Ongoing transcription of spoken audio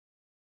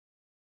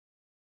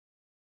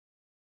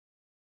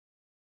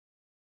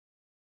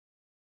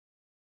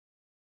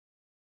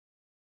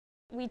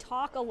We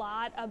talk a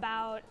lot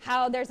about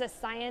how there's a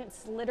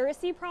science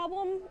literacy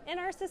problem in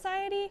our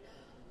society,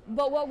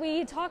 but what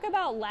we talk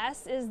about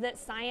less is that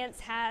science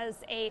has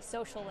a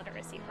social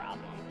literacy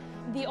problem.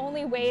 The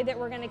only way that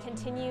we're going to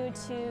continue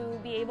to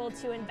be able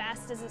to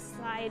invest as a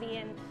society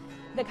in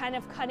the kind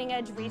of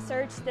cutting-edge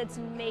research that's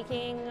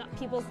making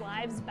people's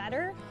lives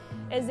better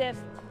is if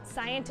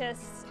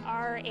scientists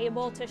are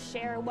able to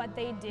share what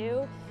they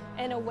do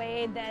in a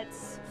way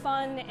that's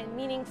fun and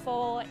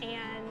meaningful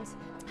and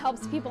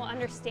helps people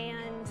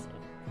understand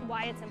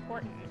why it's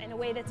important in a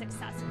way that's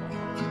accessible.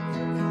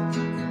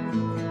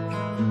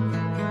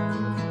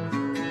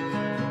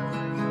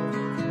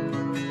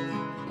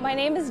 My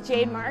name is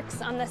Jade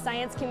Marks. I'm the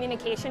Science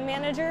Communication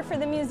Manager for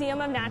the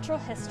Museum of Natural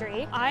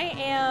History. I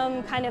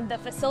am kind of the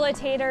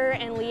facilitator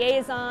and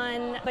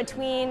liaison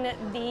between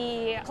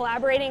the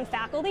collaborating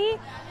faculty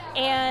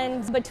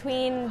and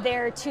between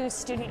their two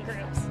student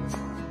groups.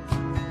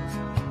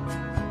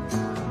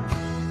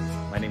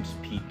 My name's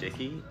Pete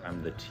Dickey.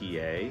 I'm the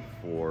TA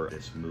for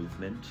this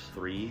Movement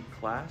 3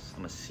 class.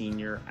 I'm a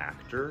senior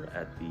actor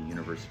at the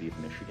University of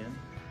Michigan,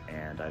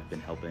 and I've been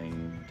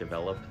helping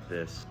develop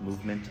this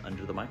movement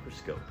under the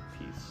microscope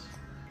piece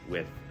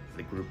with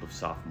the group of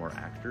sophomore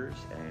actors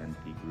and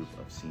the group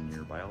of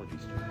senior biology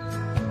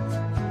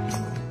students.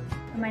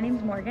 My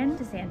name's Morgan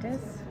DeSantis.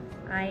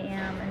 I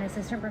am an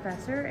assistant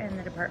professor in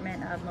the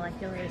Department of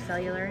Molecular,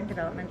 Cellular and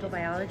Developmental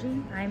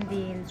Biology. I'm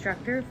the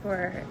instructor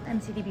for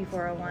MCDB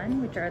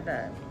 401, which are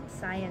the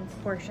science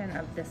portion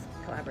of this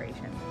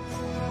collaboration.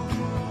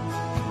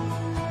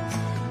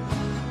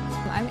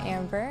 I'm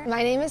Amber.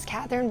 My name is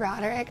Catherine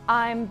Broderick.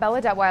 I'm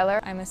Bella Detweiler.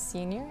 I'm a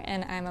senior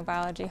and I'm a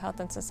biology, health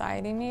and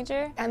society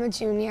major. I'm a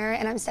junior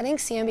and I'm studying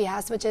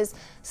CMBS, which is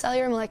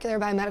Cellular and Molecular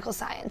Biomedical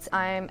Science.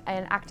 I'm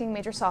an acting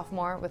major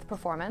sophomore with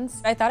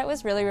performance. I thought it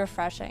was really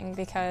refreshing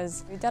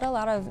because we did a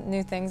lot of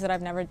new things that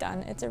I've never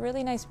done. It's a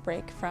really nice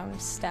break from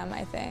STEM,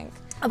 I think.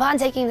 Upon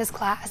taking this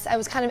class, I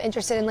was kind of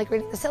interested in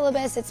reading the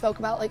syllabus. It spoke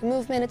about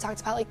movement, it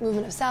talked about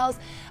movement of cells.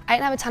 I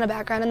didn't have a ton of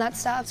background in that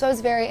stuff, so I was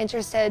very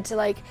interested to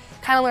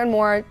kind of learn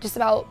more just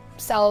about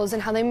cells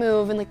and how they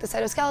move and the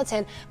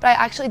cytoskeleton, but I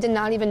actually did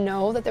not even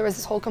know that there was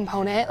this whole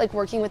component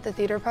working with the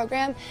theater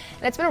program,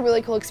 and it's been a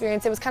really cool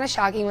experience. It was kind of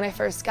shocking when I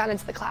first got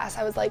into the class.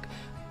 I was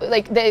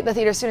the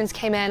theater students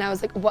came in, I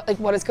was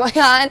what is going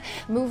on?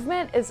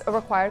 Movement is a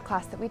required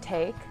class that we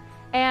take,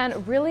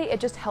 and really it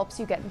just helps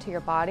you get into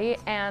your body,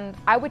 and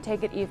I would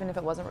take it even if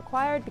it wasn't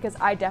required because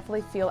I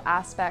definitely feel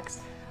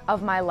aspects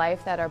of my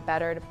life that are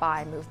bettered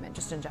by movement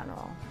just in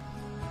general.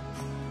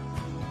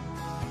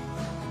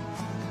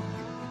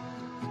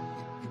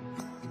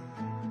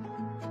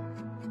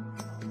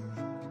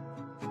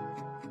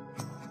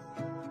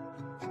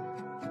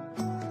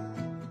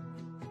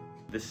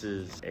 This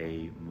is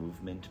a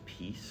movement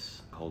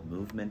piece called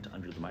Movement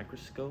Under the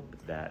Microscope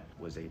that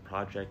was a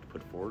project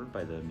put forward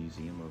by the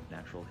Museum of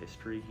Natural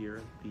History here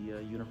at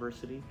the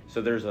university.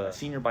 So there's a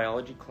senior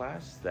biology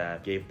class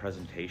that gave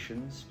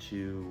presentations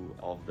to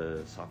all of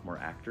the sophomore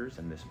actors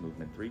in this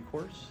Movement 3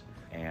 course,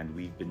 and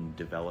we've been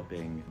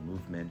developing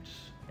movement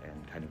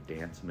and kind of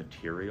dance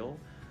material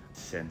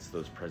since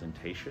those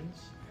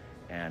presentations,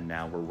 and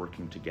now we're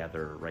working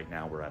together. Right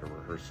now we're at a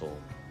rehearsal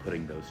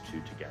putting those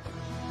two together.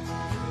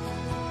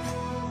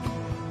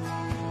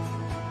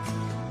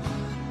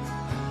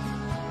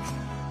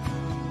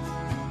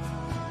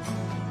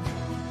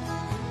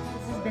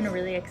 It's been a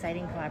really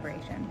exciting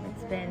collaboration.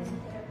 It's been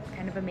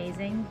kind of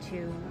amazing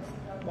to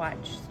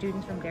watch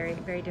students from very,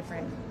 very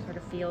different sort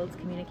of fields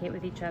communicate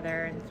with each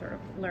other and sort of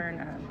learn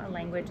a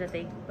language that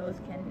they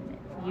both can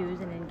use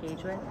and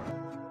engage with.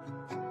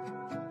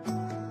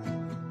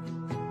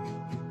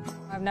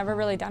 I've never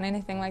really done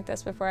anything like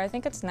this before. I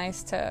think it's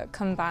nice to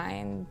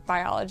combine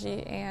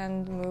biology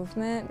and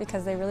movement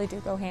because they really do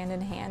go hand in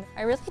hand.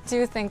 I really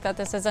do think that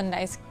this is a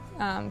nice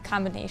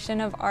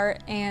combination of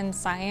art and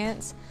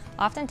science.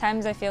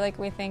 Oftentimes I feel like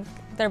we think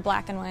they're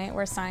black and white,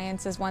 where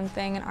science is one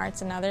thing and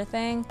art's another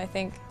thing. I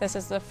think this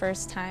is the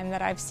first time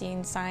that I've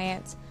seen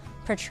science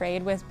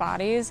portrayed with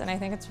bodies, and I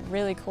think it's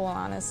really cool,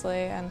 honestly,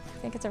 and I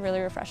think it's a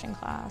really refreshing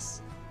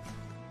class.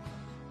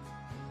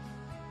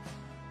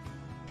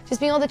 Just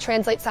being able to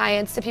translate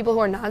science to people who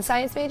are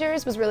non-science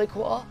majors was really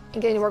cool,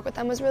 and getting to work with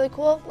them was really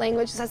cool.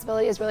 Language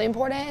accessibility is really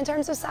important in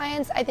terms of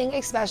science. I think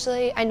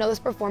especially, I know this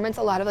performance,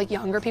 a lot of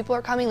younger people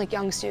are coming,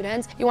 young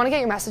students. You want to get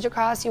your message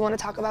across, you want to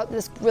talk about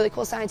this really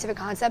cool scientific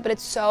concept, but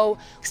it's so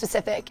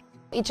specific.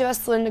 Each of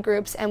us split into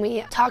groups and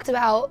we talked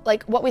about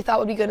what we thought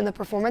would be good in the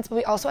performance, but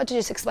we also had to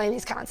just explain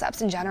these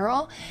concepts in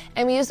general.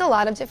 And we used a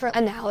lot of different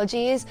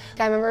analogies.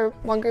 I remember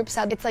one group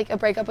said it's like a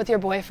breakup with your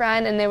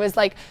boyfriend, and there was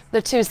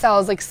the two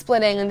cells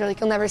splitting and they're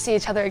you'll never see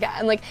each other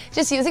again.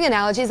 Just using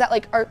analogies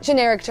that are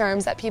generic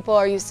terms that people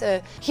are used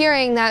to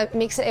hearing that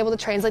makes it able to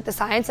translate the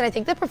science, and I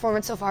think the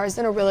performance so far has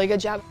done a really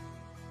good job.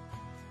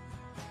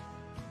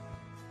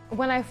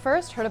 When I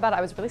first heard about it,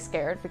 I was really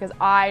scared because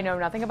I know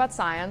nothing about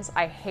science.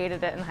 I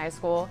hated it in high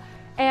school.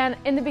 And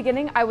in the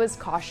beginning, I was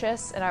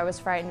cautious and I was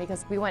frightened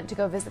because we went to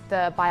go visit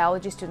the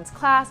biology students'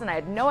 class and I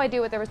had no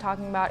idea what they were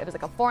talking about. It was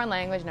like a foreign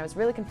language and I was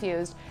really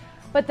confused.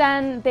 But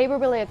then they were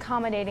really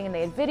accommodating, and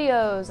they had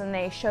videos and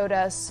they showed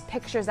us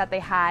pictures that they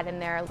had in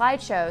their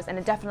slideshows, and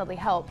it definitely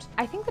helped.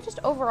 I think that just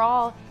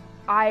overall,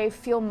 I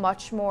feel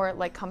much more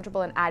like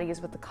comfortable and at ease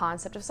with the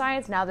concept of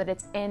science now that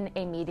it's in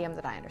a medium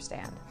that I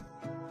understand.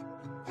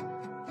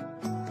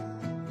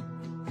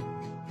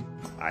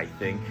 I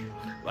think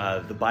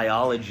the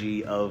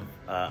biology of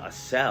a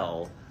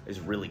cell is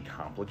really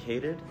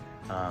complicated,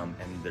 and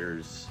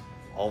there's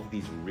all of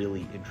these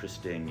really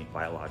interesting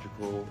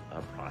biological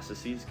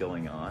processes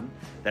going on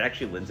that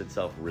actually lends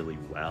itself really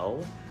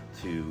well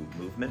to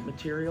movement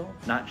material,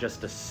 not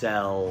just a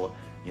cell,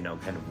 you know,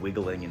 kind of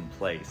wiggling in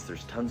place.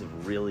 There's tons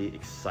of really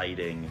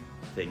exciting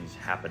things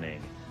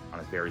happening on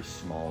a very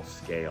small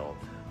scale.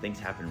 Things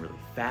happen really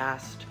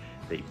fast,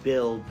 they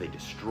build, they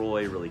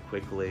destroy really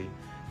quickly,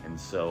 and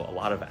so a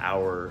lot of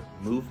our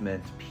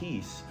movement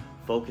piece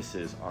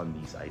focuses on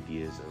these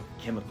ideas of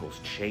chemicals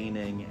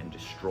chaining and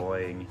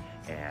destroying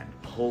and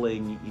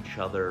pulling each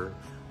other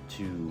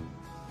to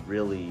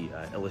really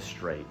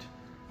illustrate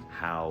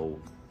how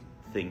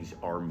things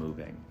are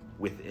moving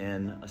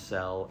within a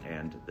cell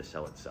and the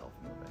cell itself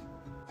moving.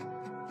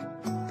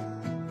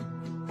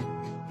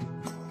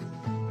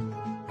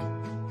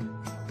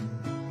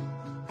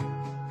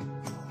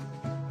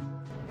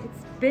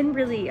 It's been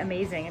really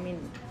amazing. I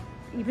mean,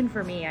 even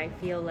for me, I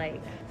feel like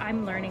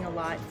I'm learning a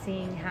lot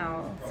seeing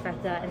how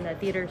Sveta and the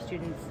theater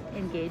students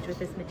engage with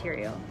this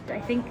material. I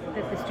think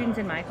that the students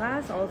in my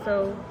class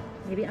also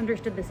maybe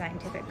understood the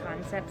scientific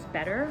concepts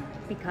better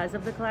because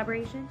of the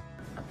collaboration.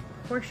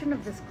 A portion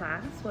of this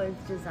class was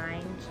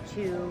designed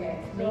to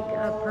make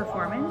a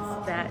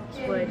performance that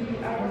would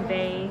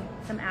convey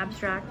some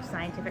abstract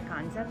scientific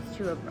concepts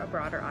to a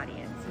broader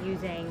audience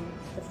using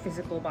the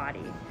physical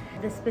body.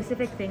 The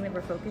specific thing that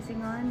we're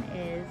focusing on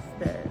is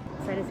the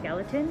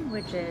cytoskeleton,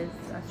 which is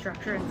a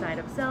structure inside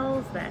of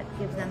cells that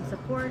gives them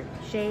support,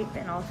 shape,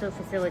 and also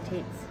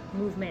facilitates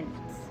movements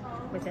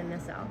within the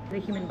cell. The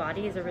human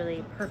body is a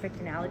really perfect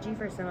analogy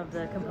for some of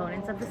the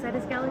components of the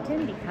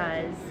cytoskeleton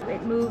because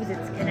it moves,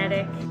 it's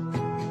kinetic.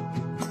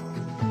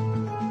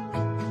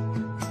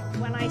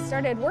 When I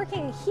started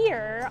working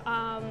here,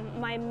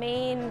 my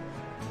main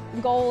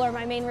goal or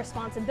my main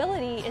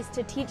responsibility is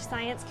to teach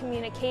science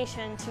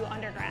communication to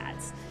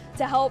undergrads,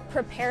 to help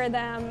prepare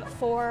them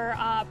for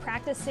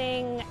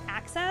practicing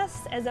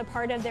access as a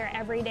part of their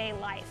everyday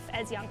life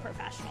as young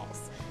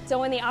professionals. So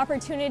when the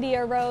opportunity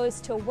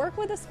arose to work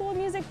with the School of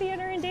Music,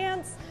 Theater, and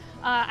Dance,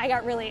 I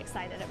got really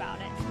excited about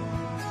it.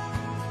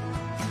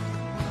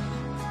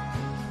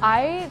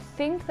 I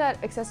think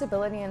that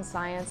accessibility in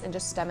science and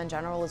just STEM in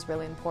general is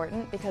really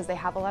important because they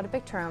have a lot of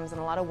big terms and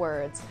a lot of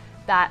words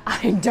that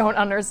I don't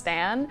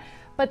understand,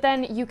 but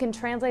then you can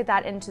translate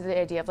that into the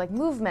idea of like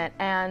movement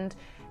and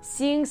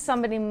seeing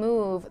somebody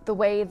move the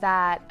way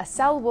that a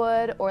cell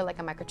would or like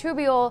a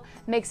microtubule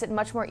makes it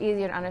much more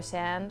easier to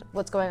understand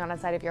what's going on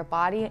inside of your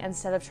body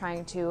instead of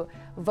trying to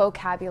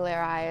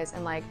vocabularize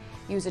and like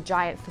use a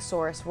giant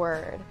thesaurus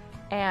word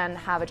and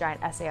have a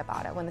giant essay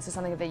about it, when this is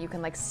something that you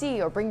can like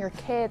see or bring your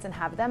kids and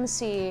have them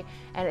see,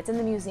 and it's in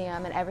the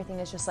museum and everything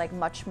is just like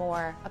much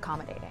more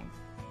accommodating.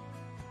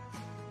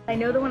 I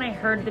know that when I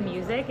heard the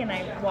music and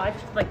I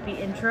watched like the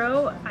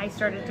intro, I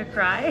started to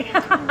cry.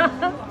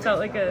 Felt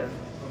like a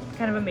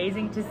kind of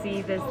amazing to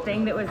see this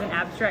thing that was an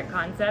abstract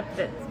concept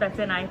that Sveta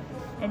and I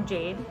and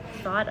Jade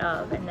thought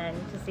of, and then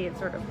to see it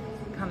sort of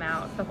come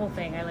out. The whole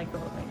thing, I like the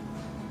whole thing.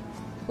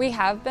 We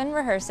have been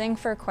rehearsing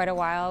for quite a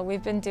while.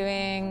 We've been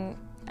doing,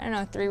 I don't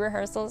know, 3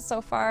 rehearsals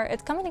so far.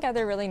 It's coming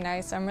together really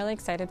nice. I'm really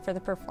excited for the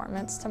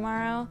performance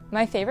tomorrow.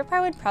 My favorite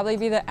part would probably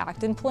be the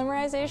actin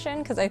polymerization,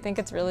 because I think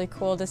it's really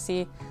cool to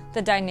see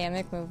the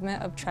dynamic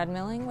movement of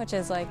treadmilling, which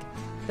is like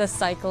the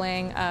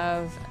cycling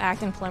of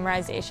actin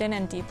polymerization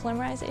and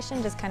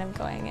depolymerization just kind of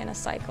going in a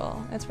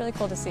cycle. It's really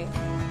cool to see.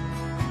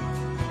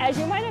 As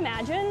you might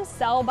imagine,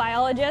 cell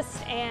biologists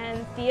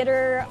and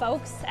theater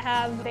folks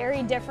have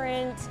very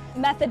different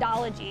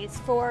methodologies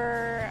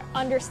for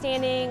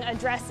understanding,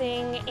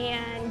 addressing,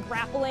 and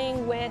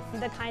grappling with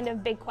the kind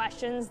of big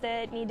questions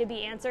that need to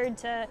be answered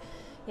to,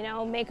 you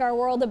know, make our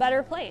world a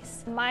better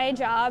place. My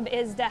job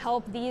is to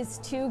help these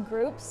 2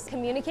 groups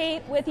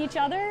communicate with each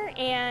other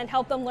and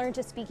help them learn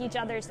to speak each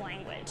other's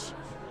language.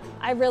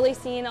 I've really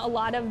seen a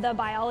lot of the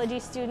biology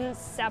students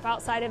step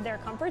outside of their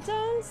comfort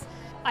zones.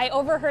 I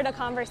overheard a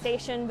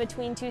conversation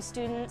between 2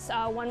 students.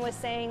 One was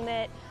saying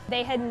that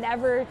they had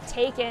never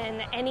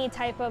taken any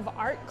type of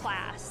art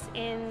class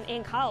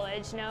in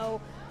college. No,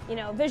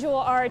 visual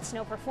arts,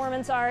 no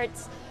performance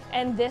arts.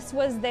 And this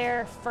was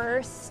their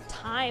first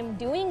time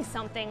doing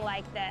something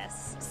like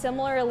this.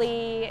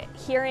 Similarly,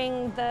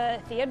 hearing the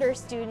theater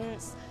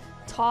students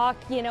talk,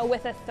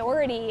 with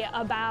authority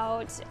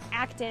about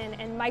actin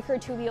and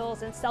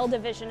microtubules and cell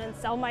division and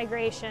cell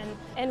migration,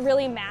 and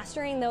really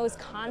mastering those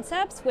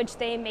concepts, which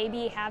they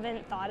maybe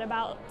haven't thought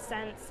about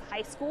since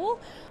high school.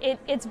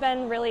 It's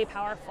been really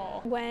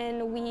powerful.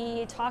 When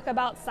we talk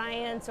about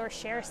science or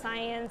share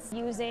science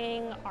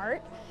using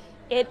art,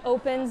 it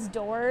opens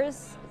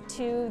doors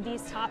to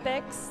these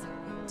topics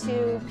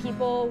to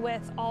people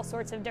with all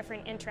sorts of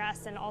different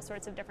interests and all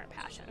sorts of different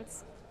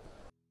passions.